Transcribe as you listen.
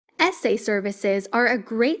Essay services are a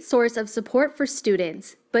great source of support for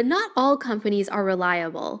students, but not all companies are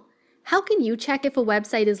reliable. How can you check if a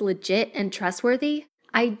website is legit and trustworthy?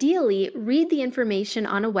 Ideally, read the information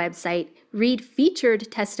on a website, read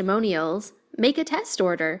featured testimonials, make a test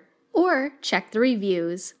order, or check the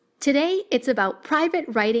reviews. Today, it's about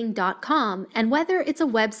PrivateWriting.com and whether it's a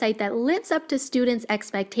website that lives up to students'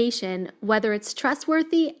 expectation, whether it's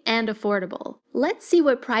trustworthy and affordable. Let's see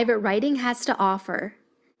what PrivateWriting has to offer.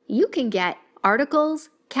 You can get articles,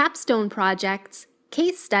 capstone projects,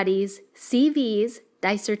 case studies, CVs,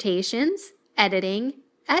 dissertations, editing,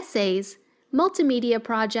 essays, multimedia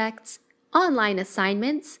projects, online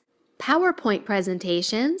assignments, PowerPoint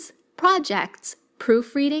presentations, projects,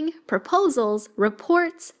 proofreading, proposals,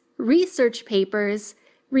 reports, research papers,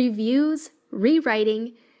 reviews,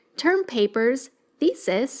 rewriting, term papers,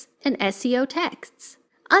 thesis, and SEO texts.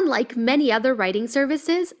 Unlike many other writing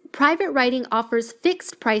services, PrivateWriting offers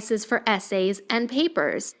fixed prices for essays and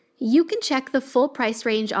papers. You can check the full price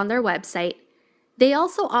range on their website. They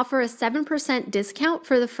also offer a 7% discount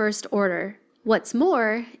for the first order. What's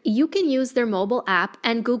more, you can use their mobile app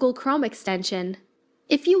and Google Chrome extension.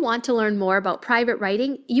 If you want to learn more about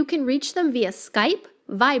PrivateWriting, you can reach them via Skype,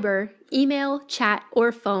 Viber, email, chat,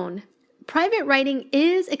 or phone. PrivateWriting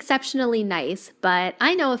is exceptionally nice, but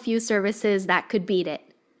I know a few services that could beat it.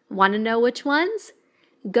 Want to know which ones?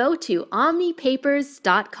 Go to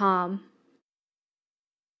omnipapers.com.